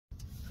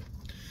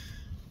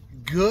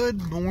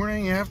Good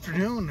morning,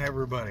 afternoon,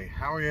 everybody.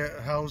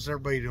 How's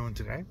everybody doing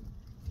today?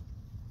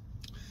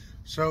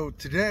 So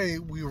today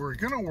we were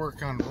gonna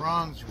work on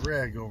Ron's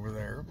rig over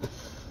there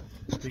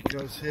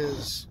because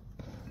his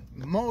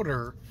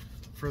motor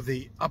for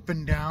the up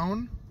and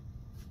down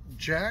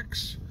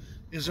jacks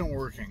isn't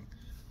working.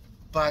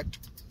 But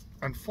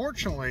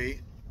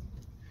unfortunately,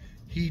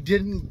 he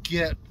didn't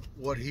get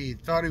what he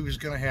thought he was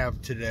gonna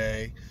have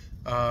today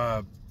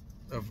of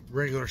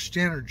regular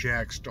standard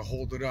jacks to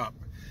hold it up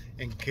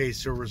in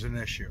case there was an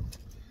issue.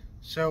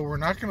 So we're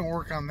not going to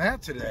work on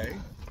that today,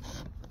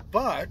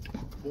 but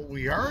what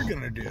we are going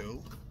to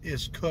do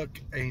is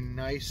cook a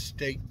nice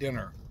steak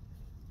dinner.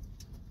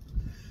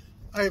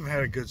 I haven't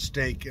had a good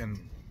steak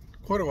in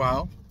quite a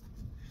while.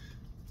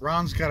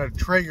 Ron's got a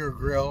Traeger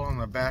grill on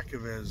the back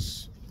of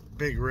his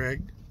big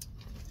rig.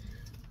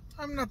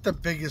 I'm not the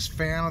biggest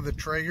fan of the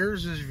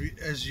Traegers,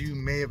 as you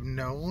may have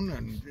known,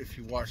 and if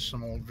you watched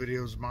some old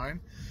videos of mine.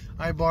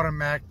 I bought a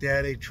Mac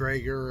Daddy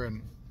Traeger,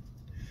 and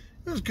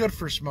it was good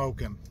for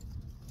smoking,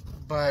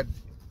 but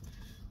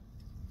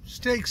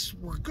steaks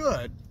were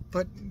good,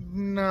 but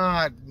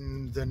not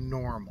the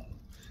normal.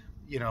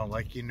 You know,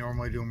 like you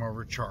normally do them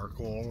over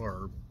charcoal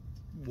or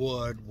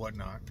wood,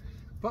 whatnot.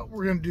 But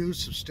we're going to do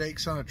some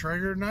steaks on the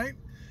Traeger tonight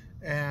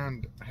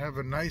and have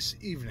a nice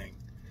evening.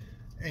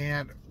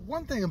 And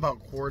one thing about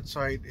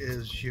Quartzsite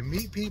is you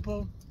meet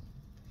people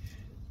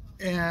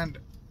and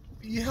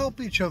you help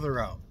each other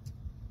out.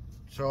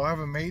 So I have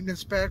a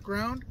maintenance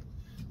background.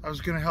 I was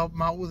going to help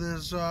him out with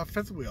his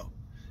fifth wheel,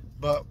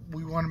 but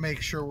we want to make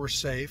sure we're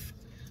safe.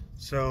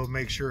 So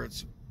make sure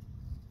it's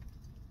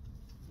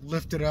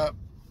lifted up,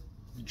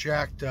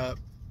 jacked up,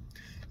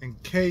 in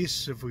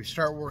case if we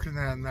start working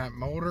on that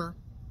motor,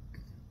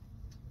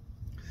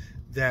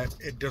 that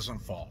it doesn't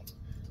fall.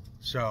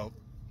 So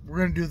we're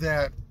going to do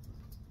that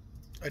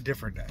a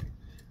different day.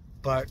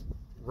 But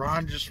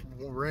Ron just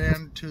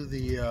ran to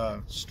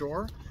the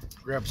store,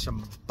 grabbed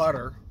some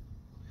butter.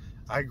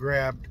 I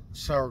grabbed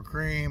sour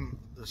cream,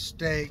 the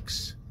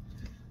steaks.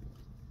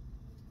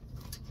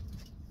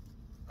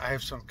 I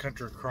have some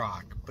country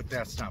crock, but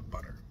that's not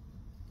butter.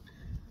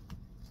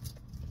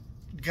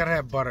 You gotta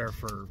have butter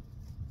for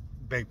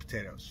baked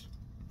potatoes.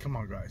 Come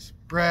on, guys.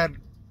 Bread,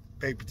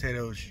 baked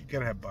potatoes, you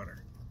gotta have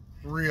butter.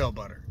 Real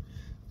butter.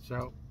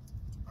 So,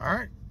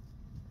 alright.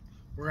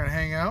 We're gonna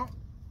hang out,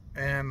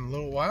 and in a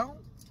little while,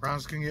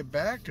 Ron's gonna get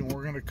back, and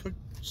we're gonna cook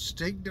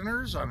steak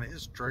dinners on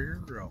his Traeger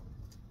grill.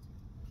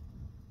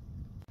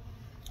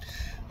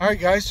 Alright,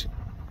 guys.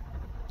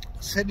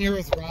 Sitting here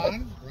with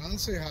Ron. Ron,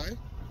 say hi.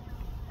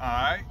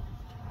 Hi.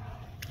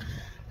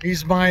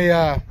 He's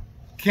my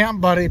camp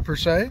buddy, per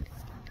se.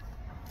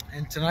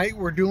 And tonight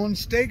we're doing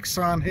steaks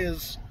on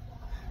his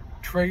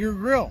Traeger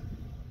grill.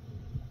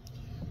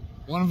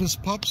 One of his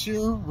pups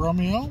here,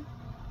 Romeo,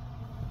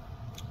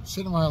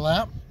 sitting in my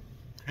lap,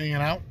 hanging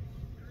out.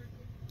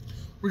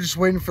 We're just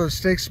waiting for the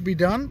steaks to be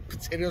done.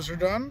 Potatoes are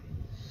done.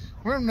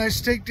 We're having a nice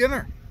steak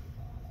dinner.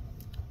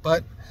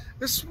 But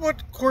this is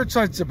what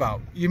Quartzsite's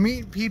about. You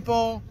meet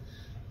people,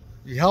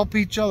 you help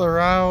each other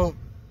out,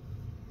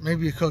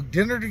 maybe you cook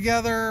dinner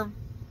together.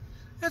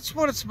 That's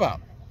what it's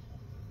about.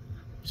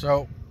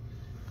 So,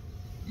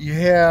 you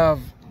have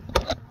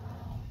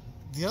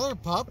the other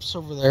pups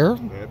over there.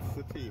 That's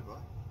Sativa.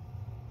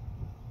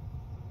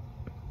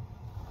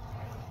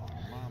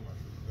 Mama's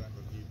gonna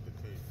eat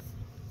potatoes.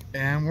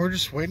 And we're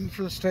just waiting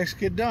for the steaks to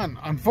get done.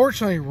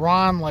 Unfortunately,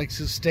 Ron likes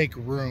his steak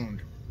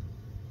ruined.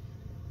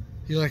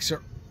 He likes it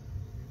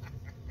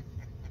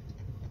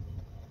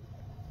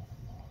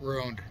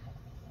ruined.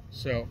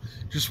 So,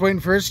 just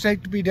waiting for his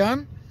steak to be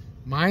done.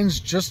 Mine's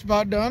just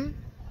about done.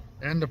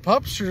 And the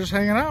pups are just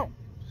hanging out.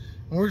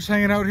 And we're just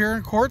hanging out here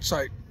in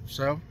Quartzsite.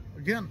 So,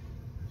 again,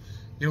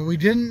 you know, we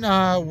didn't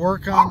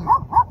work on...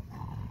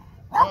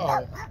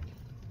 Uh-oh.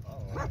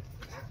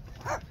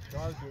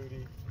 Guard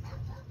duty.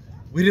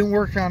 We didn't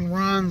work on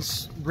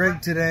Ron's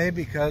rig today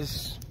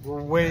because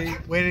we're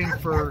waiting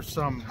for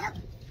some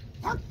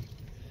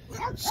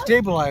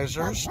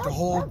stabilizers to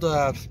hold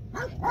the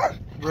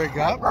rig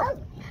up.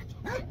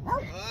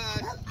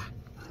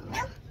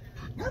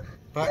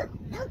 But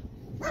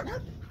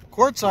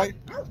Quartzsite,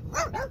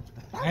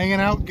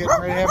 hanging out,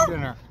 getting ready to have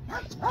dinner.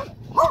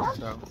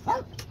 So,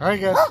 alright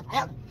guys,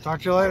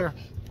 talk to you later.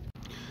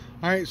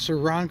 Alright, so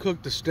Ron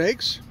cooked the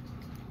steaks.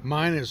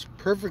 Mine is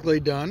perfectly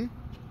done.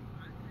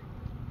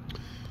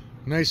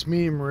 Nice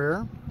medium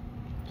rare.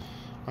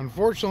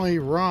 Unfortunately,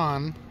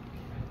 Ron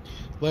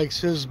likes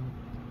his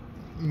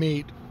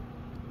meat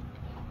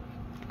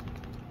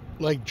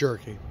like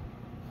jerky.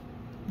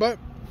 But,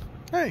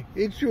 hey,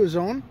 each to his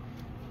own.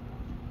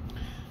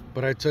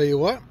 But I tell you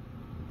what,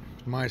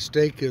 my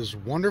steak is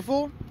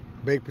wonderful.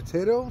 Baked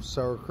potato,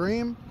 sour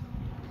cream,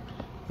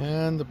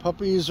 and the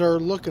puppies are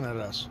looking at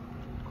us.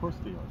 Of course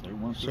they are. They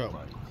want to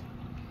bite.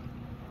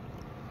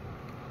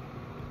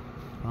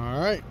 All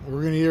right,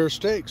 we're gonna eat our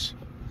steaks.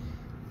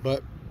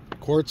 But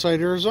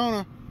Quartzsite,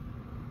 Arizona,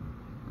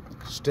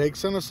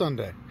 steaks on a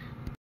Sunday.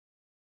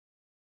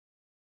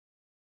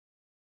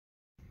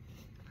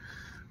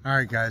 All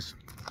right, guys.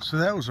 So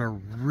that was a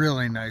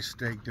really nice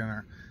steak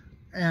dinner.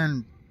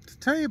 And to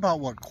tell you about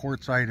what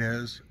quartzite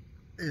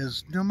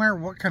is no matter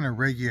what kind of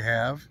rig you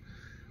have,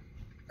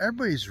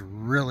 everybody's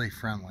really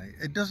friendly.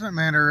 It doesn't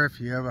matter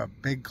if you have a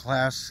big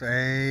Class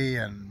A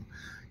and,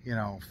 you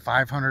know,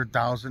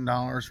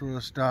 $500,000 worth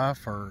of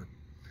stuff, or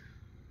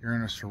you're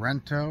in a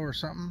Sorrento or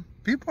something.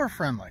 People are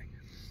friendly.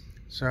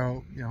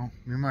 So, you know,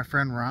 me and my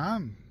friend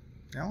Ron,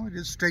 you know, we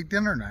did steak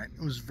dinner night.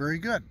 It was very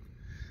good.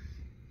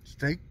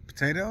 Steak,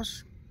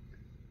 potatoes,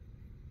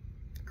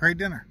 great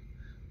dinner.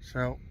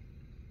 So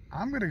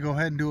I'm going to go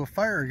ahead and do a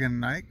fire again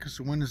tonight because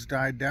the wind has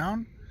died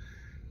down.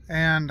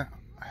 And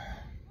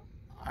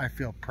I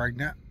feel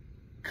pregnant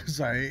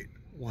because I ate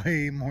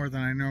way more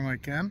than I normally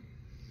can.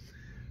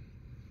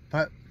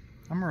 But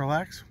I'm going to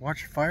relax,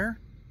 watch the fire,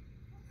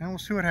 and we'll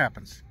see what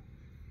happens.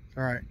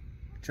 All right,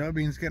 Jelly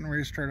Bean's getting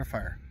ready to start a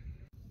fire.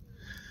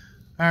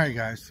 All right,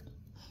 guys.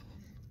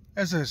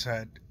 As I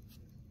said,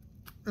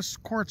 this is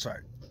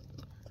quartzite.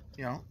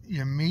 You know,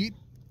 you meet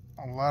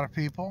a lot of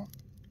people,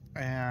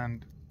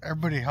 and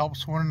everybody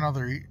helps one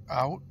another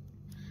out.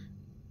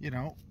 You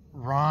know,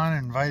 Ron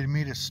invited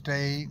me to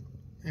stay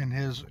in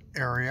his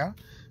area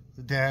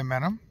the day I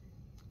met him,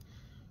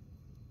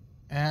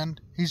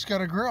 and he's got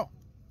a grill.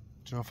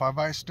 So if I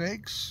buy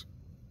steaks,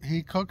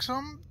 he cooks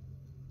them.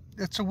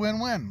 It's a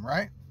win-win,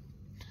 right?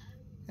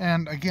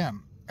 And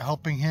again,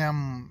 helping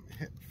him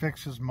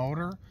fix his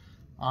motor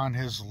on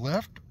his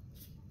lift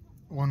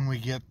when we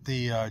get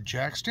the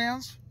jack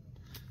stands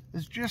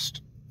is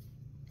just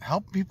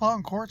help people out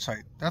in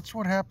quartzite. That's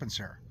what happens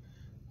here.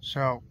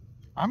 So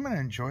I'm going to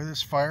enjoy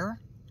this fire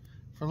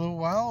for a little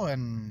while,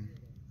 and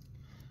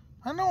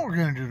I don't know what we're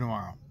going to do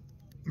tomorrow.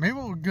 Maybe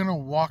we're going to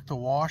walk the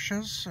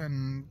washes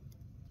and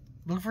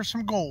look for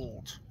some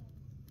gold.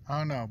 I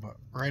don't know, but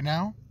right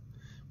now,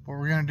 what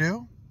we're going to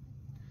do,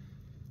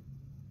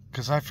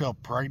 because I feel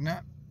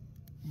pregnant,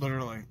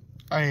 literally,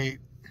 I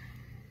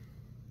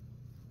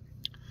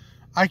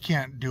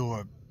can't do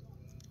a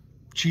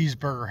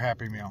cheeseburger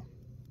Happy Meal.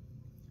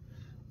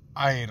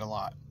 I ate a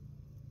lot.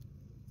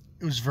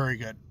 It was very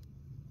good.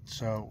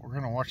 So we're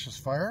going to watch this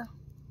fire.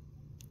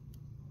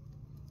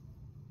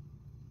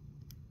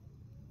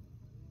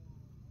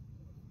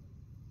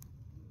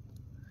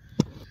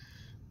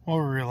 We'll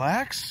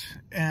relax,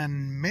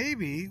 and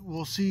maybe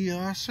we'll see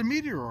some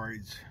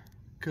meteoroids,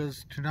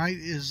 because tonight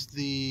is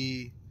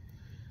the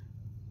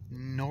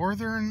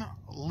Northern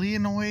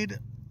Leonid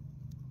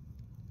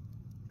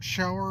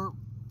shower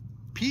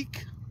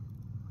peak,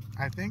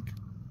 I think.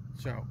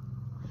 So, all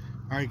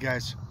right,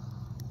 guys.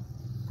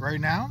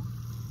 Right now,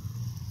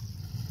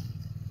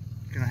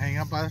 gonna hang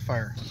out by the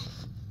fire.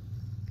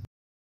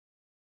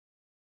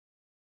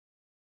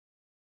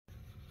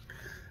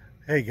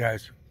 Hey,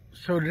 guys.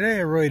 So today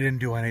I really didn't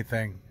do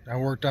anything. I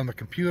worked on the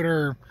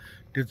computer,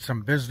 did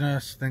some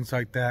business, things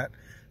like that.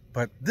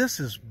 But this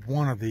is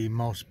one of the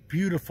most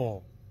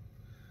beautiful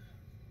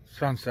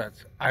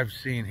sunsets I've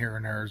seen here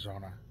in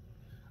Arizona.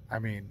 I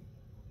mean,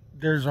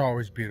 there's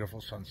always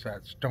beautiful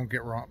sunsets. Don't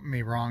get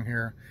me wrong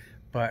here.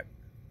 But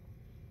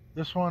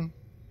this one,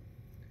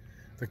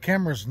 the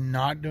camera's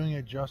not doing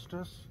it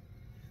justice.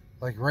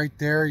 Like right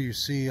there, you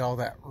see all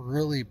that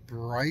really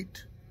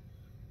bright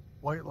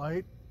white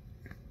light.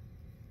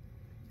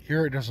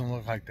 Here it doesn't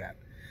look like that.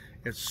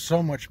 It's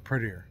so much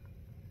prettier.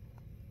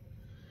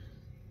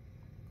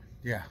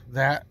 Yeah,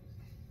 that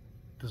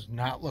does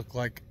not look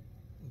like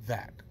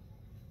that.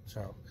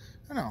 So,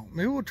 I don't know.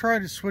 Maybe we'll try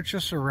to switch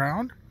this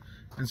around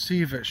and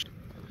see if it...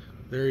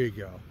 There you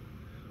go.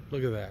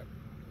 Look at that.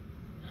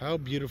 How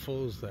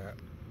beautiful is that?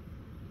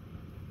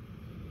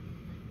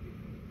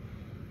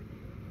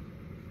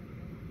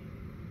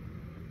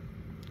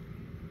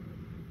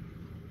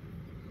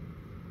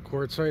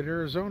 Quartzsite,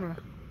 Arizona.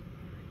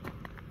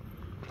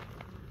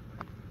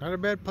 Not a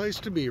bad place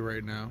to be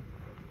right now.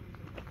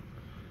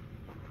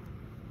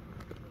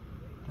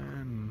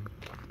 And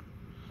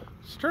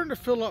it's starting to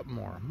fill up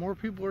more. More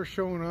people are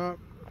showing up.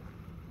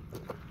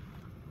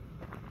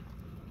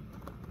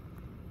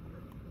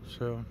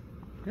 So,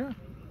 yeah.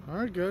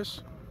 Alright, guys.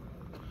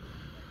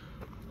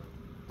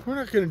 We're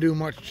not going to do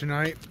much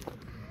tonight.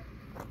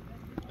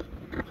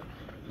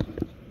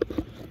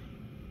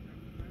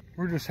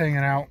 We're just hanging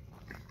out,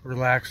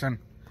 relaxing.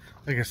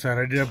 Like I said,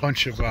 I did a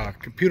bunch of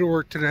computer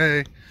work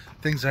today,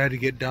 things I had to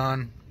get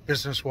done,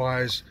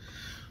 business-wise.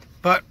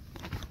 But,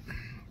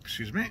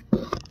 excuse me,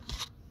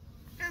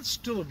 it's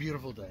still a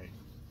beautiful day.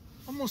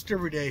 Almost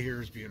every day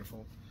here is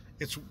beautiful.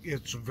 It's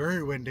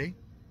very windy.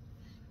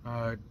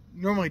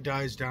 Normally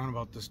dies down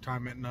about this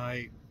time at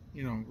night,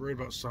 you know, right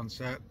about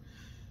sunset.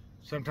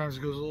 Sometimes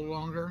it goes a little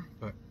longer,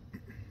 but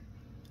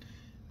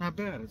not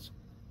bad. It's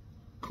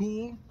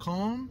cool,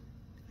 calm.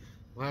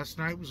 Last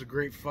night was a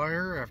great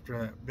fire after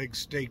that big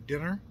steak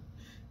dinner,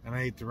 and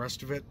I ate the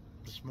rest of it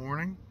this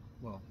morning.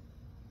 Well,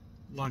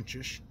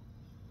 lunchish.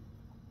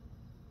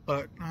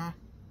 But,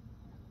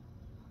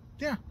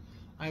 yeah,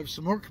 I have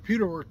some more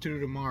computer work to do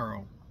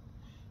tomorrow.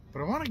 But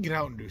I want to get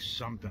out and do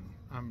something.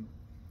 I'm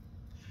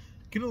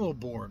getting a little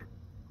bored.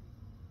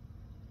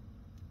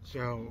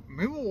 So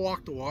maybe we'll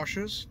walk the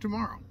washes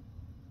tomorrow.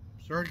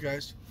 Sorry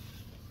guys.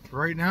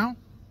 Right now,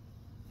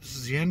 this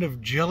is the end of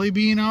Jelly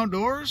Bean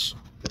Outdoors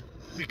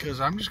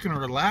because I'm just going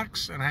to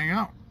relax and hang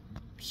out.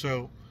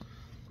 So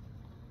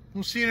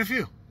we'll see you in a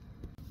few.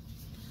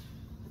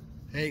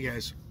 Hey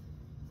guys,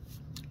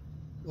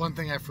 one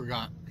thing I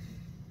forgot.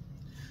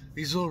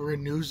 These little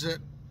Renews-It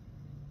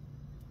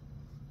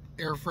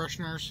air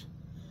fresheners,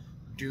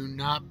 do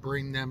not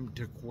bring them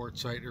to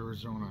Quartzsite,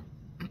 Arizona.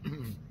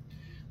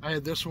 I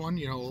had this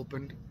one,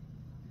 opened,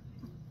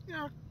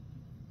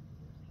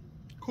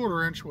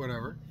 quarter inch,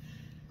 whatever.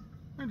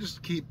 And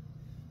just keep,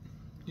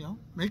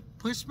 make the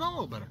place smell a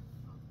little better.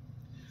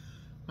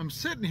 I'm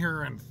sitting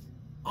here and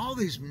all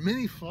these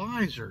mini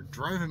flies are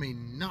driving me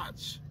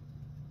nuts.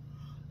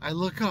 I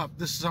look up,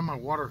 this is on my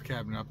water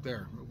cabinet up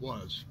there. It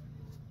was.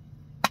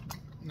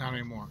 Not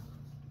anymore.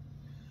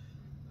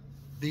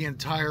 The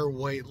entire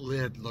white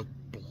lid looked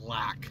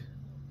black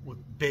with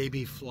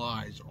baby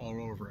flies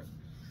all over it.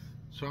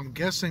 So I'm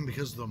guessing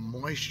because the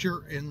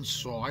moisture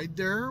inside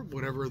there,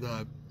 whatever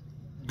the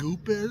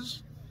goop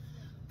is,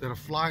 that a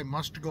fly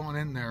must have gone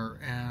in there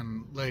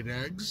and laid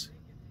eggs.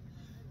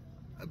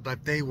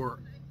 But they were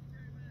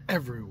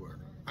everywhere.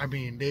 I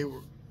mean, they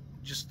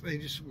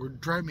just were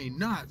driving me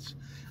nuts.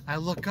 I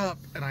look up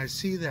and I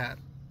see that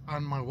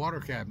on my water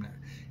cabinet.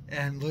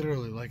 And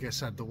literally, like I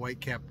said, the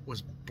white cap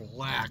was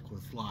black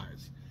with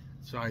flies.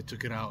 So I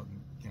took it out and,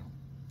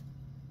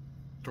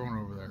 thrown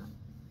it over there.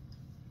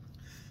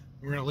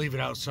 We're going to leave it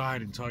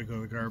outside until I go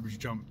to the garbage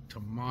dump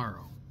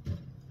tomorrow.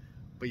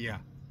 But yeah,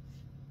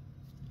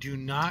 do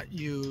not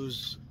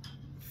use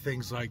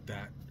things like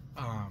that.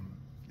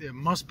 It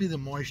must be the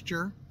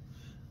moisture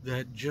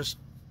that just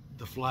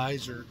the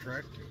flies are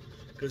attracted to,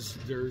 because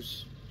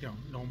there's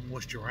no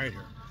moisture right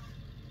here.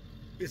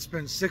 It's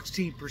been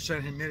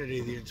 16%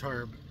 humidity the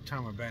entire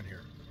time I've been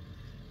here,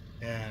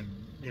 and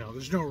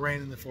there's no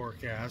rain in the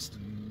forecast,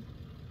 and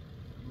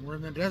we're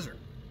in the desert.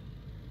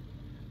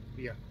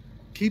 But yeah,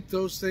 keep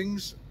those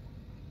things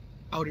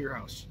out of your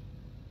house.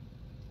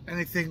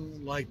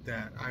 Anything like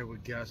that, I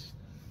would guess.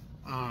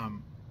 I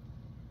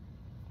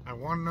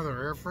want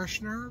another air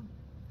freshener,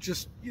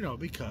 just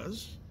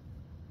because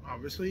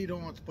obviously you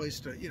don't want the place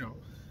to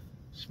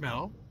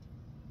smell,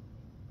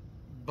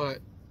 but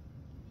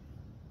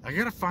I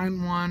gotta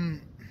find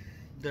one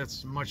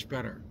that's much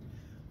better.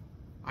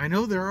 I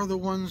know there are the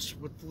ones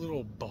with the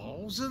little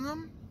balls in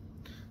them,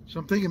 so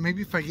I'm thinking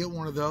maybe if I get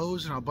one of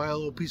those and I'll buy a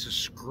little piece of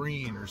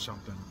screen or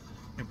something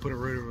and put it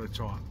right over the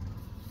top.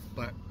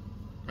 But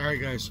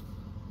alright guys,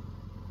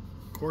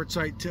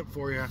 quartzite tip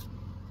for you: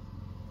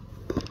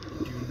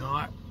 do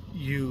not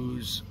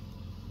use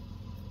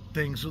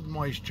things with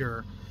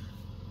moisture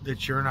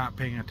that you're not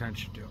paying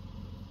attention to.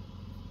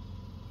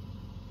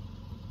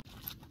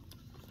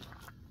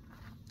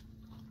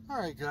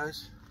 Alright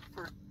guys,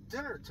 for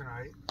dinner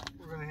tonight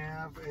we're going to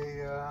have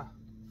a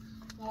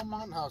little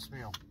mountain house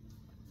meal.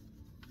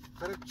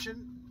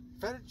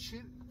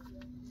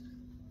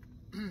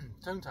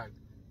 Tongue-tied.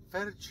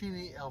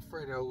 Fettuccine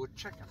Alfredo with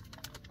chicken.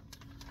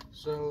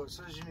 So it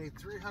says you need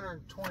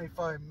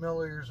 325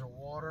 milliliters of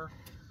water.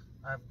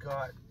 I've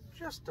got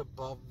just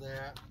above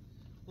that,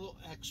 a little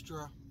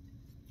extra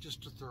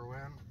just to throw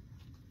in.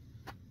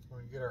 We're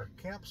going to get our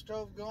camp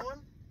stove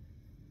going.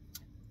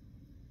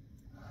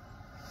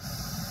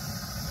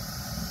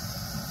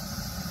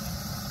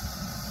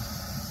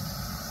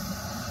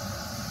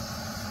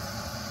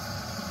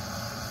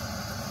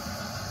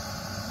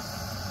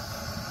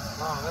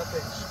 Wow, that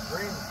thing's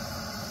screaming.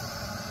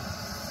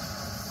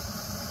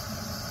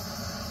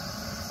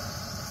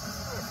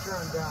 I'm going to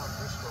turn down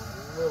just a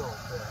little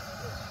bit.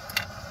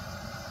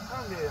 I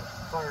don't need it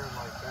firing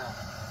like that.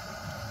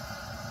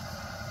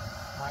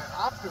 My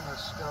Optimus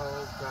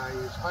stove that I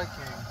use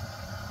hiking,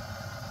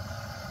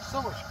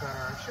 so much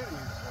better. I should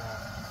use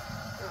that.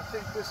 I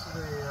think this is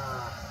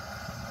a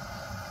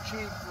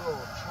cheap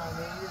little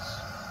Chinese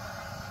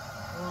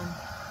one,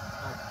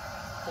 like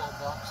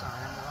 $12 on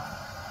Amazon.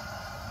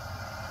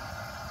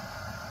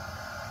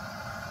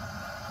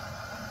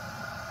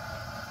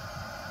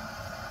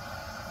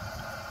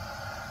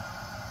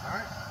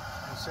 Alright,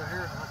 I'll sit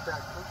here and let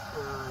that cook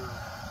for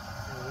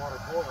the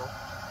water boil.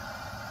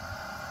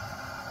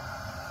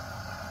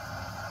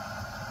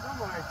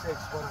 Normally it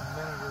takes about a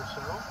minute or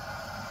so.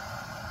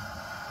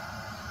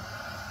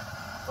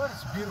 But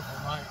it's a beautiful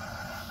night.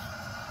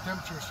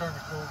 Temperature's starting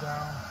to cool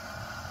down.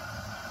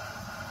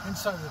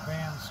 Inside the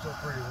van's still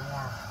pretty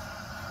warm.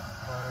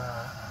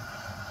 But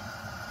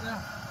yeah,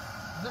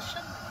 this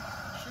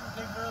shouldn't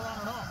take very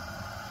long at all.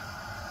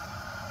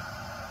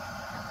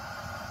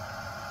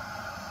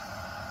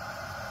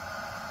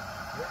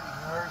 Yeah, you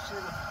can already see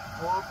the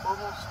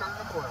bubbles starting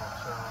to boil,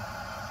 so.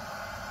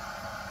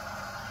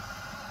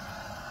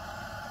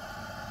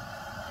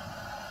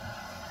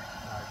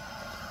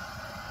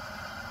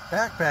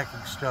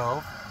 Backpacking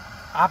stove,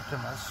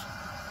 Optimus,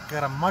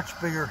 got a much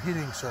bigger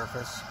heating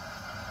surface.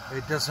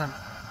 It doesn't,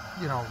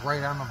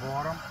 right on the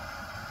bottom.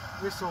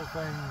 This little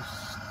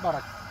thing's about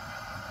a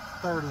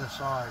third of the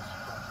size.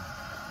 But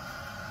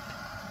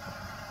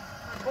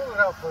I pulled it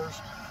out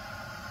first.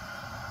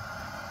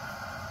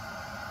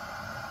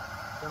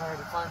 Then I had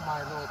to find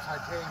my little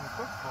titanium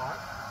cook pot,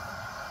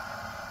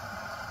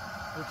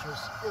 which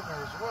was in there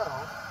as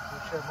well,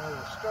 which had my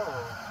little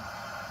stove.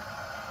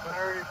 But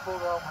I already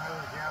pulled out my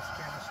other gas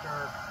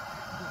canister,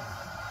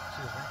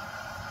 excuse me,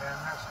 and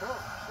that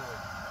stove. So,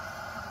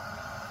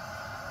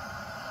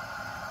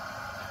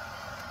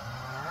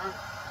 alright.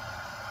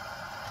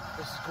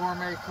 This is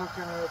gourmet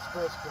cooking at its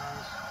best,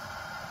 guys.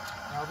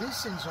 Now these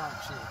things aren't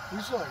cheap.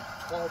 These are like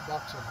 $12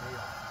 a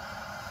meal.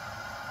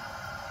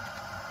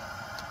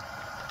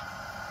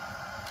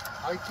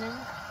 Hiking,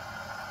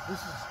 this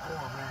is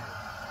gourmet.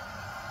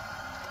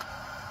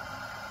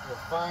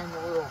 You'll find a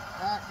little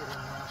packet in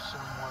there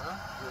somewhere,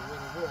 get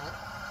rid of it.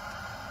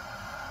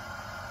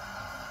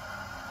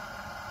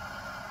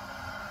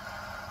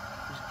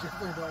 You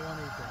definitely don't want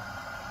to eat that.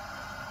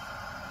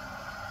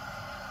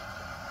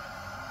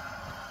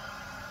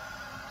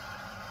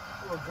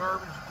 Little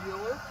garbage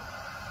dealer.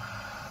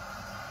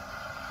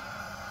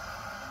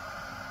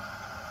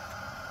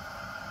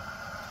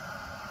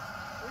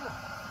 Yeah.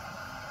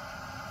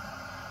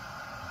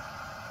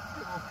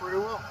 Doing pretty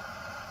well.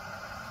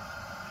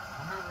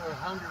 I'm not really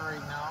hungry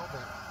right now,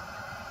 but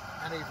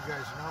many of you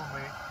guys know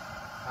me.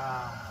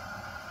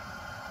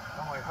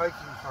 All my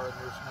hiking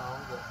partners know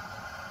that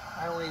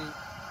I only eat,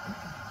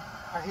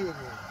 I hate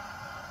eating,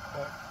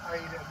 but I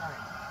eat at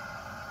night.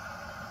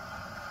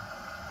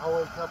 I'll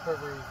wake up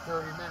every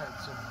 30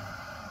 minutes and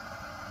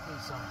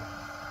eat something.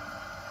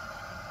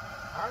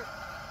 Alright,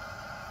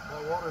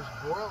 that water's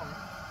boiling.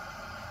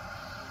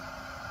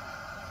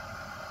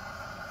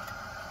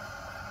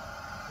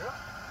 Yep,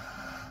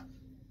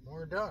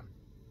 we're done.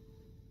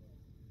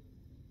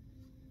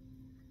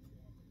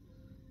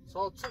 That's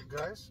all it took,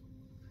 guys.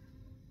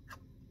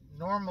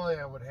 Normally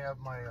I would have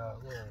my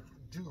little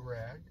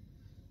do-rag,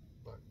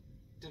 but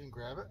didn't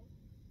grab it.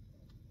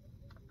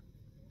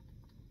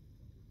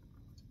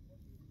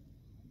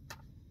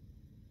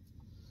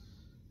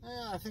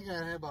 Yeah, I think I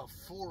had about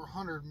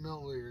 400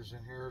 milliliters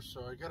in here,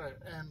 so I gotta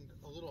end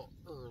a little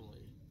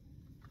early.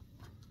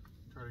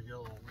 Try to get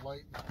a little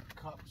light in the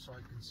cup so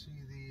I can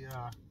see the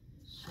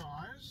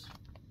size,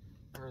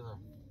 or the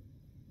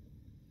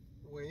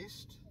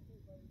waste.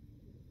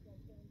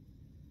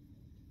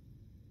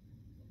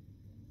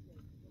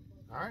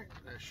 Alright,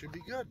 that should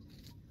be good.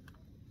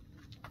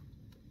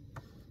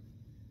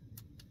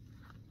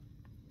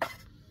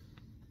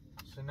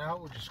 So now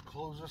we'll just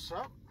close this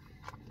up.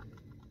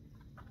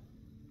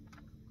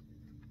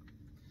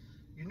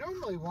 You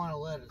normally want to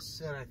let it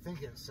sit, I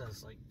think it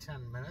says like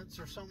 10 minutes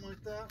or something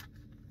like that.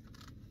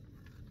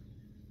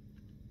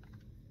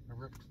 I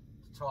ripped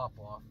the top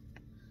off.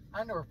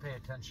 I never pay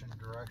attention to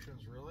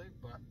directions really,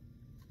 but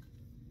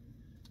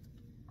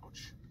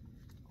ouch,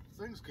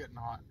 thing's getting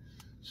hot.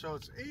 So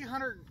it's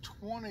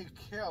 820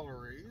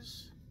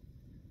 calories.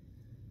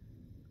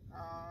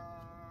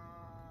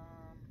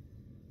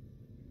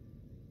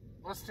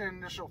 Less than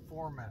initial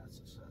 4 minutes,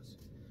 it says.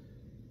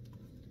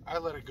 I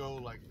let it go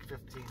like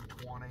 15,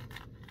 20,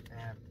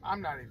 and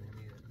I'm not even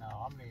gonna eat it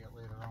now. I'm gonna eat it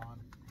later on.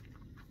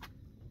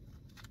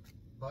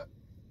 But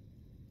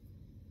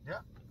yeah,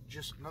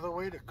 just another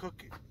way to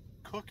cook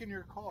in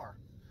your car.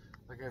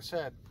 Like I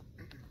said,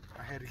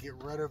 I had to get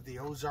rid of the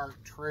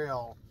Ozark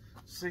Trail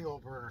single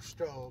burner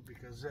stove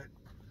because it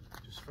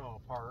just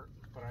fell apart.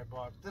 But I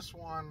bought this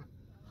one,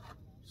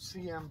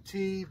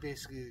 CMT,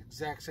 basically the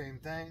exact same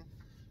thing.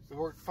 It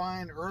worked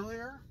fine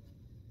earlier.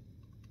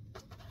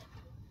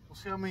 We'll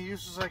see how many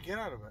uses I get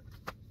out of it.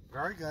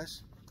 Alright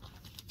guys.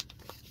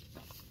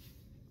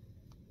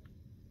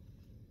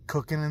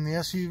 Cooking in the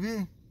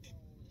SUV.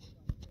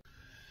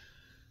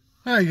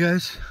 Alright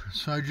guys,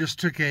 so I just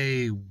took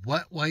a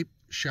wet wipe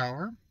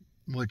shower,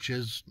 which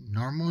is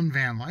normal in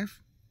van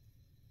life.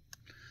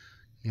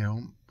 You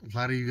know, a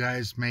lot of you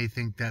guys may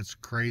think that's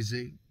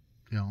crazy,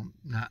 you know,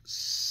 not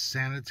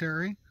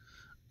sanitary,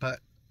 but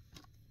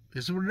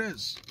this is what it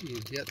is.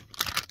 You get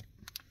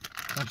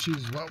a bunch of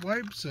these wet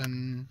wipes,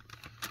 and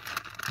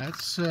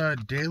that's a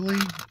daily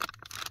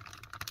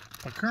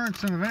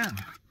occurrence in a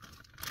van,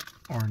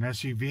 or an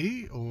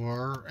SUV,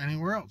 or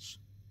anywhere else.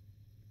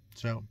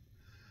 So,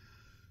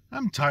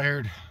 I'm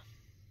tired.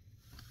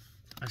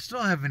 I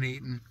still haven't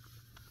eaten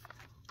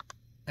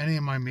any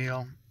of my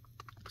meal.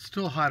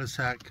 Still hot as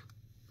heck.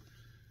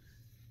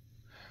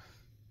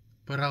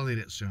 But I'll eat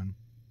it soon.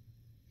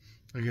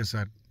 Like I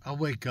said, I'll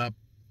wake up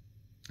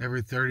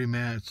every 30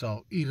 minutes.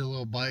 I'll eat a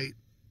little bite,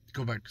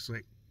 go back to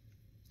sleep.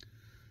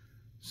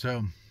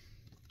 So,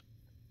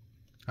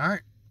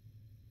 alright.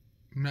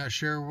 I'm not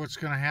sure what's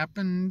going to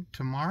happen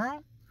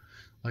tomorrow.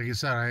 Like I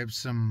said, I have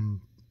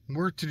some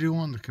work to do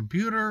on the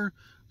computer,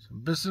 some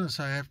business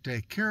I have to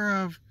take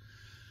care of,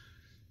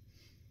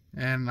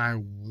 and I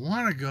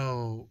want to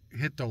go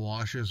hit the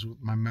washes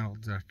with my metal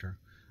detector.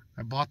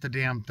 I bought the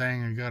damn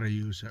thing, I gotta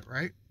use it,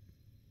 right?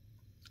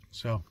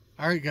 So,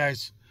 alright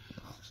guys,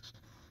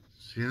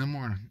 see you in the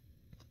morning.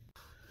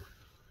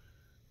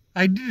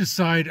 I did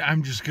decide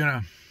I'm just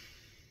gonna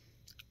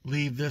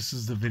leave this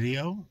as the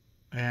video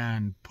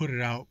and put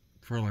it out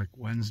for like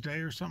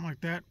Wednesday or something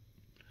like that.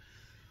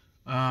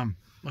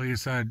 Like I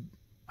said,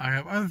 I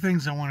have other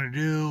things I want to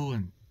do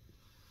and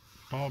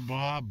blah,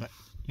 blah, but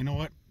you know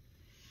what?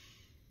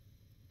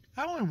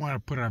 I only want to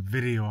put a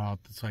video out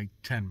that's like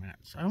 10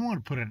 minutes. I don't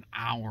want to put an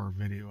hour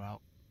video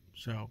out.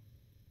 So,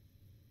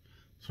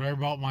 sorry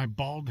about my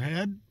bald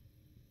head.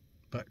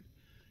 But,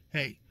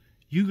 hey,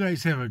 you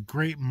guys have a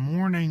great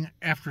morning,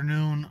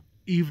 afternoon,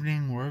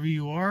 evening, wherever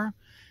you are.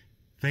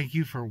 Thank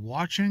you for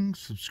watching,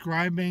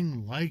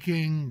 subscribing,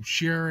 liking,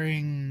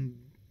 sharing,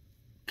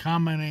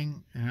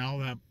 commenting, and all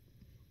that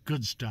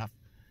good stuff.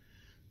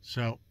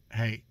 So,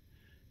 hey,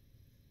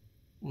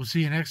 we'll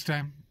see you next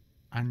time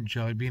on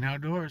Jelly Bean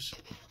Outdoors.